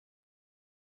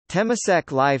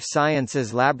Temasek Life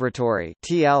Sciences Laboratory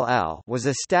 (TLL) was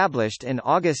established in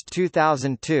August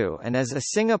 2002 and is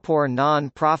a Singapore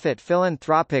non-profit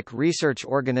philanthropic research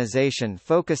organisation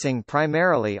focusing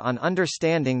primarily on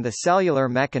understanding the cellular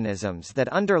mechanisms that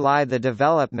underlie the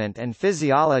development and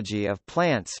physiology of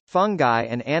plants, fungi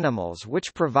and animals,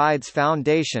 which provides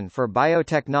foundation for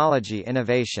biotechnology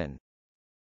innovation.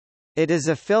 It is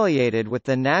affiliated with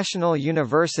the National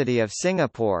University of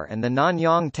Singapore and the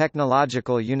Nanyang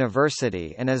Technological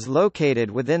University and is located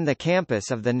within the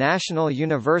campus of the National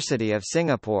University of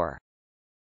Singapore.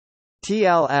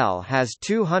 TLL has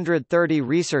 230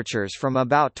 researchers from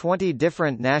about 20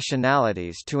 different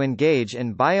nationalities to engage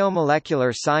in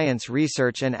biomolecular science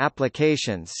research and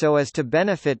applications so as to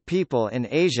benefit people in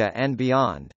Asia and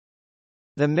beyond.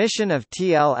 The mission of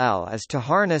TLL is to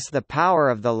harness the power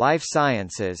of the life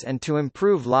sciences and to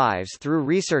improve lives through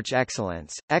research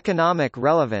excellence, economic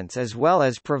relevance as well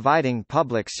as providing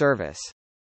public service.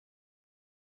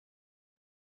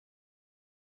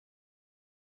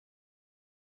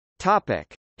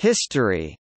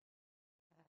 History.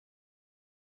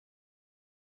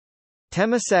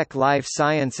 Temasek Life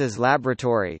Sciences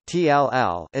Laboratory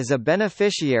 (TLL) is a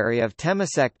beneficiary of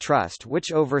Temasek Trust,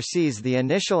 which oversees the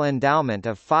initial endowment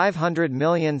of 500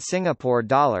 million Singapore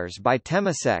dollars by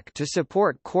Temasek to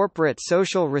support corporate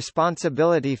social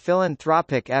responsibility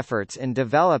philanthropic efforts in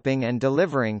developing and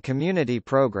delivering community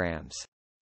programs.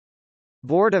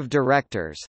 Board of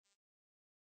Directors: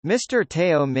 Mr.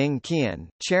 Teo Ming Kian,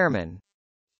 Chairman.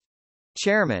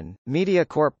 Chairman,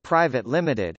 MediaCorp Private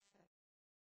Limited.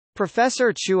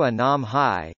 Professor Chua Nam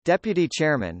Hai, Deputy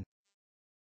Chairman.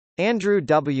 Andrew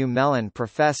W. Mellon,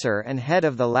 Professor and Head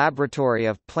of the Laboratory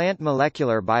of Plant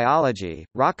Molecular Biology,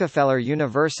 Rockefeller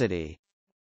University.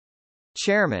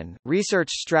 Chairman, Research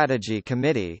Strategy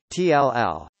Committee,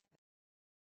 TLL.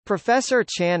 Professor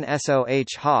Chan Soh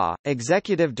Ha,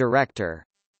 Executive Director.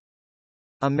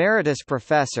 Emeritus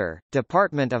Professor,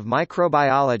 Department of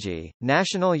Microbiology,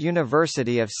 National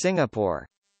University of Singapore.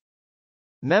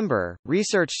 Member,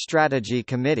 Research Strategy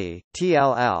Committee,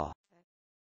 TLL.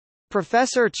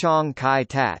 Professor Chong Kai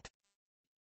Tat.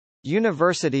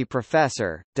 University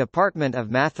Professor, Department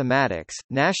of Mathematics,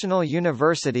 National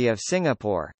University of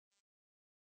Singapore.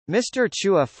 Mr.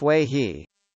 Chua Fui He.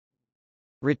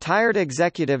 Retired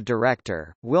Executive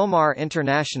Director, Wilmar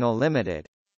International Limited.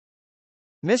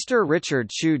 Mr. Richard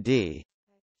Chu D.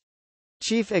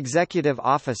 Chief Executive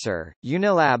Officer,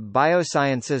 Unilab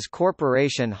Biosciences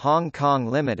Corporation Hong Kong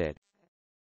Limited.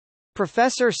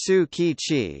 Professor Su Ki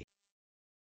Chi.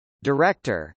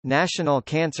 Director, National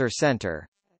Cancer Center.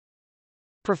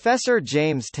 Professor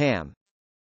James Tam.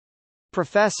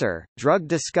 Professor, Drug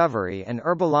Discovery and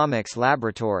Herbalomics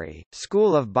Laboratory,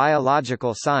 School of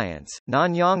Biological Science,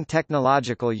 Nanyang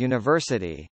Technological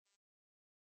University.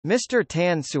 Mr.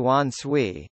 Tan Suan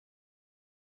Sui.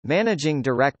 Managing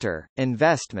Director,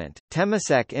 Investment,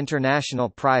 Temasek International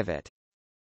Private.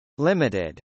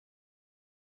 Limited.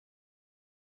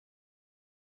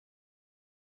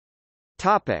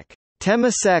 Topic: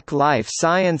 Temasek Life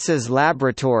Sciences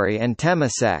Laboratory and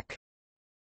Temasek.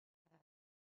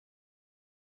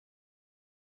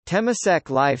 Temasek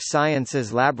Life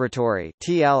Sciences Laboratory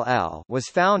 (TLL) was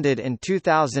founded in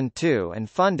 2002 and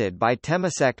funded by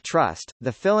Temasek Trust,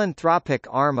 the philanthropic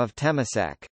arm of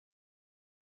Temasek.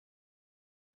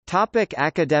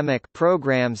 Academic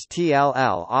programs.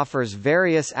 TLL offers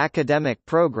various academic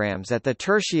programs at the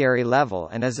tertiary level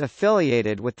and is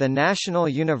affiliated with the National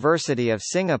University of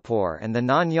Singapore and the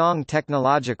Nanyang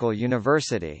Technological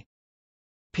University.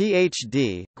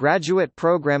 PhD, Graduate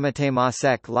Program.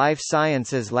 Temasek Life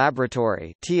Sciences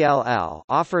Laboratory (TLL)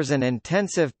 offers an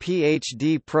intensive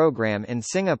PhD program in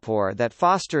Singapore that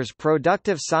fosters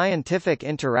productive scientific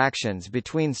interactions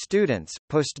between students,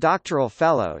 postdoctoral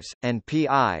fellows, and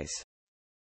PIs.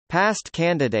 Past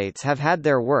candidates have had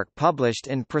their work published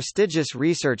in prestigious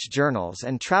research journals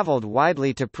and traveled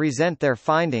widely to present their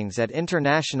findings at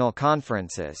international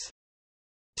conferences.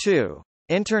 2.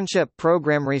 Internship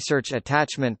Program. Research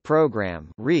Attachment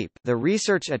Program (REAP). The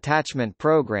Research Attachment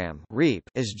Program (REAP)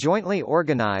 is jointly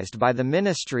organized by the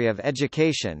Ministry of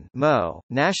Education (MO),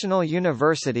 National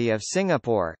University of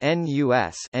Singapore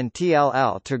 (NUS), and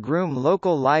TLL to groom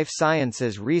local life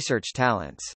sciences research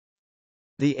talents.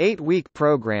 The 8-week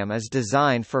program is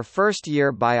designed for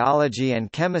first-year biology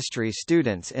and chemistry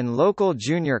students in local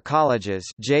junior colleges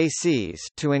 (JCs)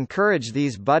 to encourage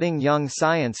these budding young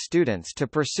science students to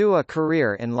pursue a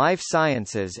career in life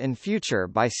sciences in future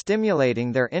by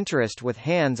stimulating their interest with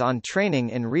hands-on training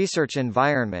in research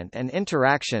environment and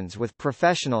interactions with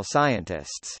professional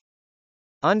scientists.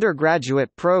 Undergraduate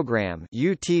Program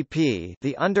 (UTP).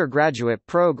 The undergraduate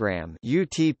program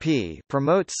 (UTP)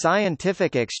 promotes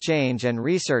scientific exchange and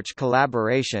research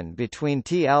collaboration between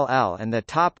TLL and the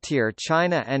top-tier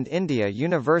China and India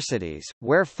universities,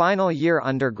 where final-year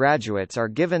undergraduates are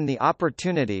given the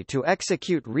opportunity to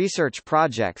execute research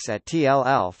projects at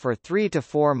TLL for 3 to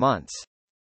 4 months.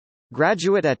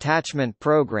 Graduate Attachment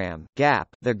Program (GAP).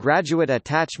 The Graduate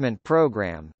Attachment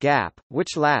Program (GAP),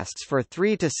 which lasts for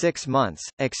 3 to 6 months,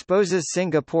 exposes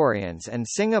Singaporeans and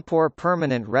Singapore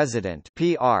Permanent Resident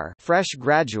 (PR) fresh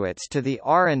graduates to the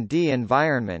R&D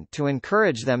environment to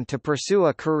encourage them to pursue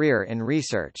a career in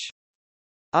research.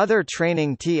 Other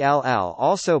training TLL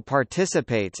also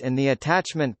participates in the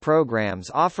attachment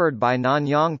programs offered by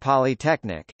Nanyang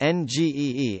Polytechnic,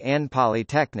 NGEE An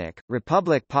Polytechnic,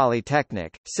 Republic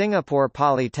Polytechnic, Singapore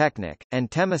Polytechnic,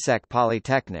 and Temasek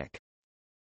Polytechnic.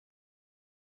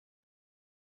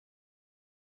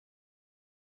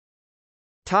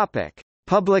 Topic: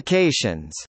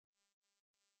 Publications.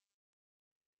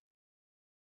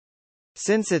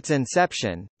 Since its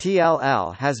inception,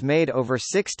 TLL has made over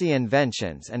 60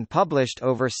 inventions and published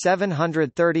over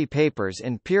 730 papers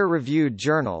in peer-reviewed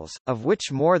journals, of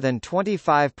which more than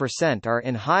 25% are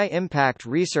in high-impact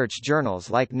research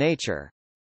journals like Nature.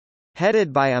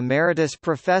 Headed by Emeritus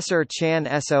Professor Chan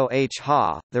Soh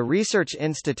Ha, the Research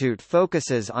Institute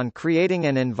focuses on creating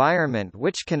an environment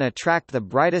which can attract the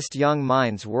brightest young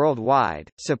minds worldwide,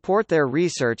 support their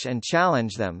research and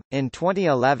challenge them. In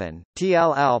 2011,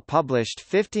 TLL published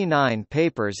 59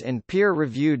 papers in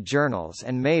peer-reviewed journals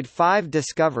and made 5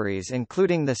 discoveries,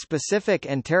 including the specific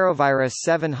enterovirus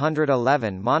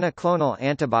 711 monoclonal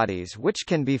antibodies, which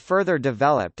can be further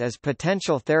developed as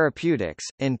potential therapeutics.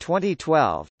 In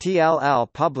 2012, TLL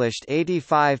published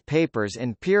 85 papers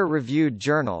in peer-reviewed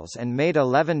journals and made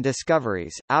 11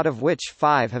 discoveries, out of which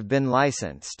 5 have been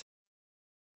licensed.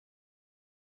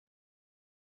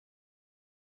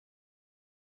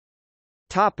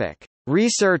 Topic: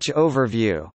 Research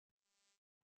overview.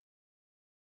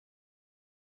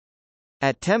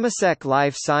 At Temasek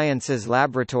Life Sciences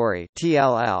Laboratory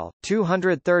 (TLL),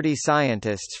 230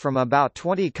 scientists from about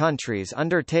 20 countries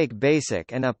undertake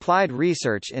basic and applied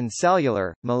research in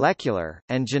cellular, molecular,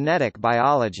 and genetic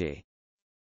biology.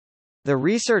 The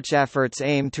research efforts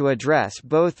aim to address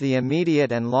both the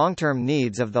immediate and long-term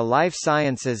needs of the life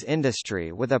sciences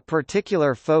industry, with a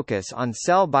particular focus on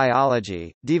cell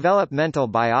biology, developmental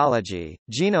biology,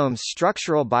 genome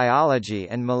structural biology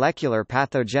and molecular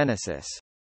pathogenesis.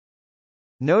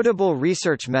 Notable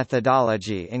research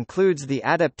methodology includes the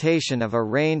adaptation of a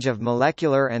range of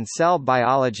molecular and cell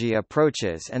biology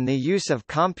approaches and the use of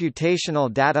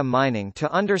computational data mining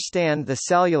to understand the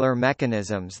cellular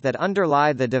mechanisms that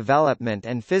underlie the development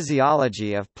and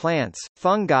physiology of plants,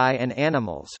 fungi and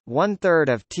animals. One-third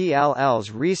of TLL's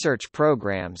research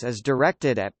programs is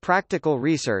directed at practical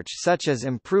research such as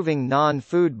improving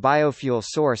non-food biofuel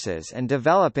sources and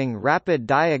developing rapid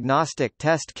diagnostic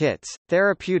test kits,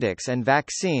 therapeutics and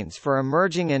vaccines for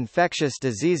emerging infectious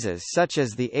diseases such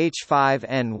as the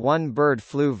H5N1 bird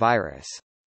flu virus.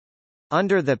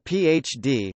 Under the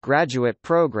PhD graduate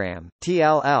program,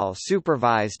 TLL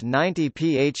supervised 90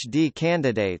 PhD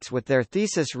candidates with their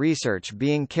thesis research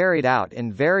being carried out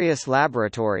in various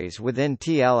laboratories within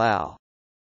TLL.